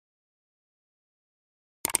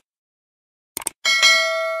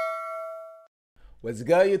What's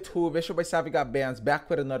good, YouTube? It's your boy Savvy Got Bands, back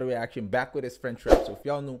with another reaction, back with his French rap. So if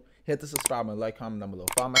y'all new, hit the subscribe and like, comment down below.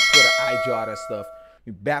 Follow my Twitter, IG, all that stuff.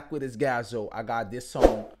 We back with his Gazo. I got this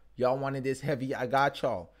song. Y'all wanted this heavy, I got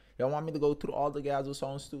y'all. Y'all want me to go through all the Gazo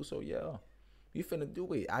songs too? So yeah, we finna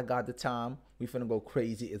do it. I got the time. We finna go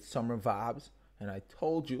crazy. It's summer vibes. And I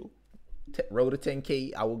told you, road to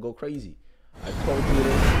 10K, I will go crazy. I told you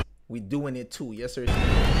this. We doing it too. Yes, sir.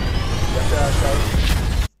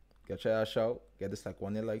 Get your ass out. Get this like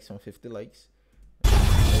 100 likes, 150 likes.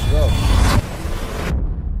 Let's go.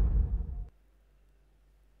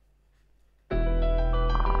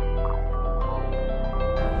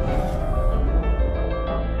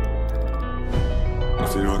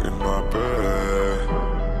 Aussi loin que je me rappelle.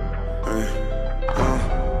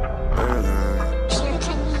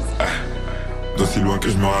 D'aussi loin que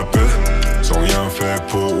je me rappelle, sans rien faire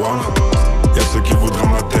pour WAM. Y'a ceux qui voudraient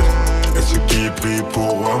ma tête, et ceux qui prient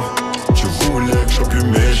pour WAM. Tu voulais que je sois plus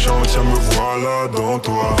méchant, tiens me voilà dans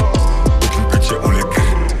toi. Aucune pitié, on les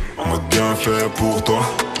crie, on m'a bien fait pour toi.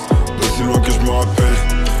 D'aussi loin que je me rappelle,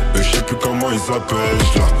 mais je sais plus comment ils s'appellent.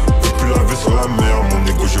 Je la veux plus laver sur la mer, mon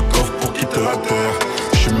ego je coffre pour quitter la terre.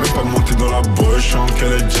 Je suis même pas monté dans la broche, je sens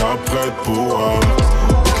qu'elle est déjà prête pour WAM.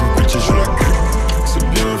 Aucune pitié, je la crie, c'est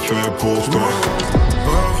bien fait pour toi.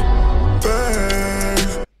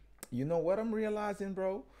 You know what I'm realizing,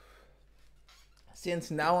 bro?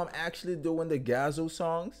 Since now I'm actually doing the Gazo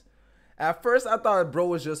songs. At first, I thought bro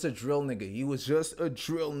was just a drill nigga. He was just a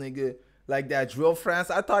drill nigga. Like that drill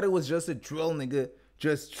France. I thought it was just a drill nigga.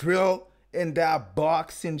 Just drill in that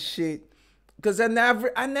box and shit. Cause I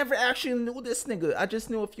never actually knew this nigga. I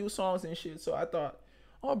just knew a few songs and shit. So I thought,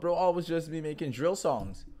 oh bro, always just be making drill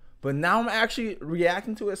songs. But now I'm actually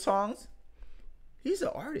reacting to his songs. He's an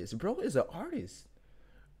artist. Bro is an artist.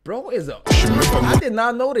 Bro is a... I did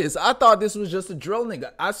not know this. I thought this was just a drill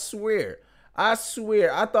nigga. I swear. I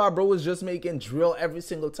thought bro was just making drill every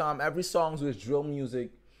single time. Every song was drill music.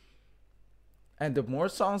 And the more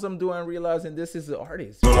songs I'm doing, I'm realizing this is an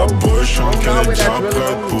artist. Bro, now with that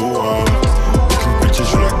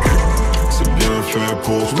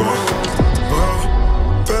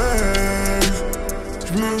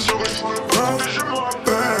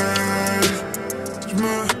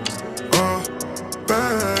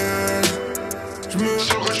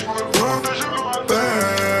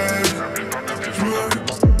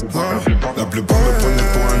La plupart me prenaient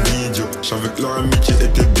pour un idiot. Je savais que leur amitié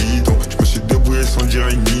était bidon. Je me suis débrouillé sans dire un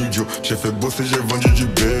idiot. J'ai fait bosser, j'ai vendu du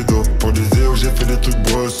bédo. Pour des zéros, j'ai fait des trucs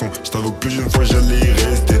brossons. Je t'avoue que plus d'une fois j'allais y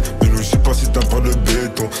rester. Mais nous, je sais pas si t'as pas de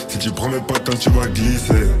béton. Si tu prends mes patins, tu vas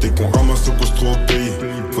glisser. Dès qu'on ramasse au cause trop au pays,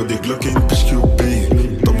 faut des glocks et une piche qui au pays.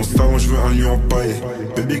 Dans mon salon, je veux un lion empaillé.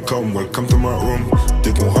 Baby, come, welcome to my room.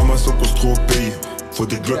 Dès qu'on ramasse au cause trop au pays, faut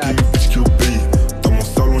des glocks et une piche qui au pays. Dans mon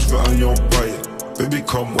salon, je veux un lion empaillé. Baby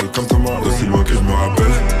come, welcome to my room. D'aussi loin que je me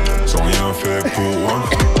rappelle, sans rien faire pour WAM.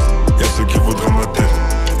 Y'a ceux qui voudraient ma tête,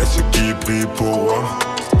 y'a ceux qui prient pour WAM.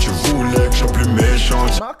 Tu voulais que je sois plus méchant.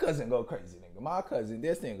 My cousin go crazy, nigga. My cousin,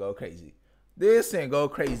 this thing go crazy. This thing go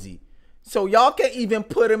crazy. So y'all can even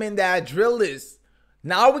put him in that drill list.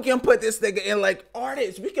 Now we can put this nigga in like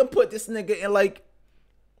artists. We can put this nigga in like...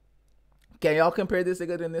 Can y'all compare this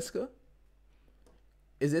nigga to Niska?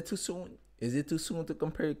 Is it too soon? Is it too soon to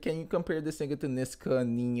compare? Can you compare this nigga to Niska,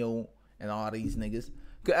 Nino, and all these niggas?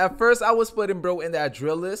 Cause at first I was putting bro in that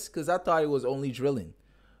drill list because I thought he was only drilling.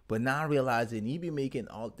 But now I'm realizing he be making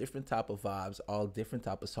all different type of vibes, all different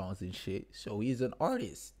type of songs and shit. So he's an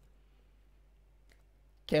artist.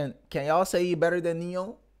 Can y'all say he better than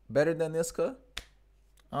Neo? Better than Niska?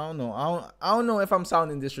 I don't know. I don't know if I'm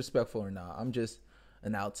sounding disrespectful or not. I'm just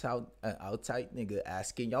an outside nigga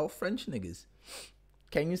asking y'all French niggas.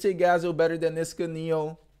 Can you say Gazo better than Niska,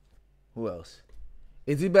 Neo? Who else?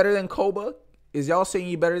 Is he better than Koba? Is y'all saying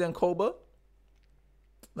he better than Koba?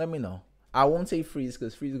 Let me know. I won't say Freeze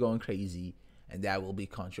because Freeze is going crazy and that will be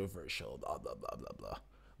controversial. Blah, blah, blah, blah, blah.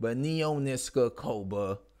 But Neo, Niska,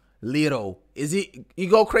 Koba, Lito. Is he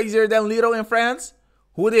go crazier than Lito in France?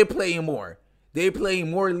 Who are they playing more? They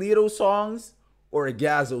playing more Lito songs or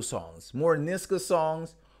Gazo songs? More Niska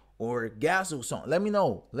songs? Or Gazo song. Let me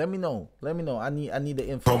know. Let me know. Let me know. I need the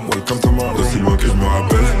info. Welcome to my room. D'aussi loin que je me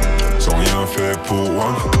rappelle, sans rien faire pour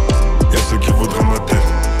WAM. Y'a ceux qui voudraient ma tête,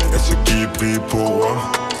 y'a ceux qui prient pour WAM.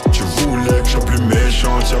 Tu voulais que je sois plus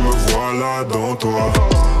méchant, tiens me voilà dans toi.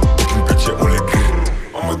 Aucune pitié, on les crie,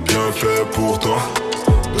 on m'a bien fait pour toi.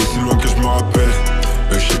 D'aussi loin que je me rappelle,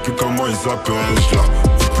 mais je sais plus comment ils s'appellent. Je la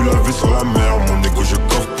veux plus laver sur la mer, mon ego je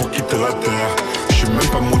coffre pour quitter la terre. Même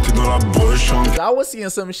pas monté dans la broche. I was seeing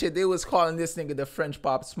some shit. They was calling this nigga the French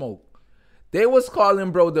Pop Smoke. They was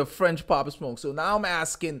calling bro the French Pop Smoke. So now I'm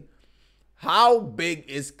asking, how big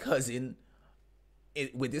is Cousin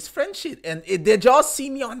with this French shit? And did y'all see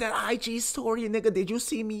me on that IG story, nigga? Did you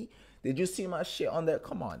see me? Did you see my shit on there?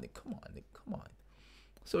 Come on, nigga. Come on, nigga. Come on.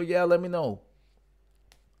 So yeah, let me know.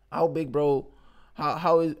 How big, bro?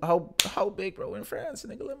 How big, bro, in France,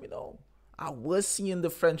 nigga? Let me know. I was seeing the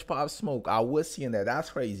French Pop Smoke. I was seeing that. That's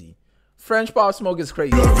crazy. French Pop Smoke is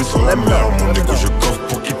crazy. La vie sur la mer, mon égo je coffre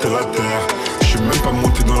pour quitter la terre. Je suis même pas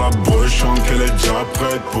monté dans la boîte, je sens qu'elle est déjà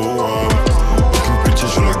prête pour aucune pitié,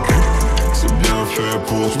 je la grippe. C'est bien fait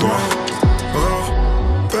pour toi.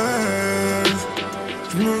 Rappel,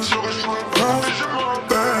 je me rappelle, je me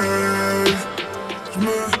rappelle, je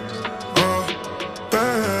me rappelle,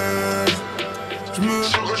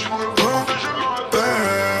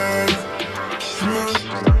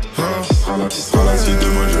 si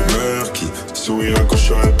demain je meurs, qui sourira quand je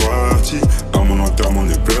serai parti. À mon enterrement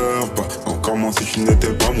ne pleure pas, encore moins si tu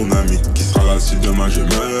n'étais pas mon ami. Qui sera là si demain je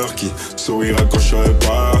meurs, qui sourira quand je serai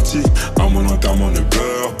parti. À mon enterrement ne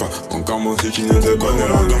pleure pas, encore moins si tu n'étais pas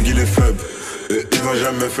mon ami. Donc il est faible, et il n'a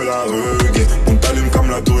jamais fait la rugue. On t'allume comme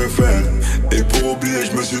la tour Eiffel, et pour oublier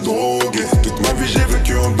je me suis drogué. Toute ma vie j'ai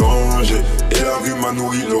vécu en danger, et la rue m'a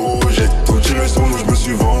nourri logé. Quand tiré sur nous je me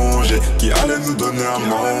suis vengé, qui allait nous donner à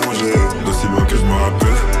manger. D'aussi loin que je me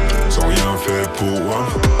rappelle, sans rien fait pour moi.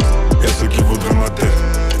 Y'a ceux qui voudraient ma tête,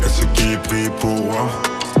 y'a ceux qui prient pour moi.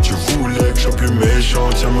 Tu voulais que je sois plus méchant,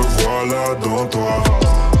 tiens me voilà dans toi.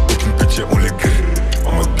 Aucune pitié on les grille,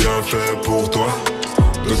 on m'a bien fait pour toi.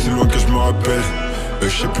 D'aussi loin que je me rappelle, et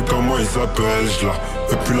je sais plus comment il s'appelle. Je la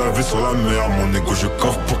veux plus la vie sur la mer, mon égo je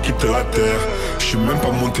coffre pour quitter la terre. Je suis même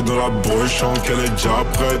pas monté dans la boîte, je sens qu'elle est déjà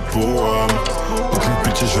prête pour aucune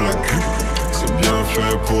pitié je la grille, c'est bien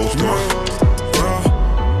fait pour toi.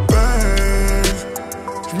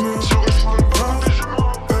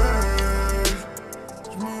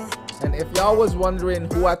 And if y'all was wondering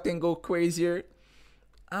who I think go crazier,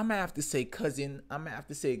 I'm gonna have to say Cousin. I'm gonna have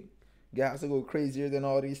to say Gazo go crazier than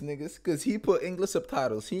all these niggas, cause he put English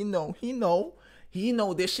subtitles. He know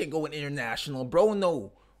this shit going international. Bro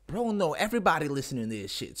know everybody listening to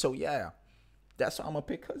this shit. So yeah, that's why I'm gonna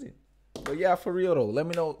pick Cousin. But yeah, for real though, let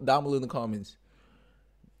me know down below in the comments.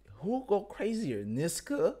 Who go crazier,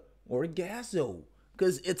 Niska or Gazo?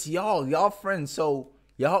 Cause it's y'all friends, so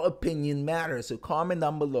y'all opinion matters. So comment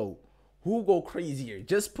down below. Who go crazier?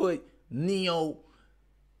 Just put Neo,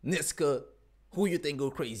 Niska. Who you think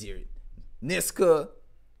go crazier? Niska.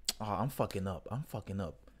 Oh, I'm fucking up.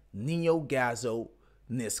 Neo, Gazo,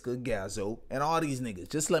 Niska, Gazo, and all these niggas.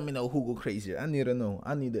 Just let me know who go crazier. I need to know.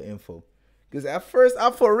 I need the info. Cause at first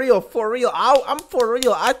I'm for real. I'm for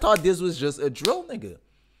real. I thought this was just a drill nigga.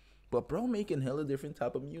 But bro making hella different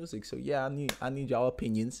type of music. So yeah, I need y'all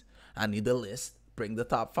opinions. I need the list. Bring the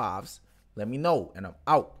top 5s. Let me know. And I'm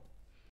out.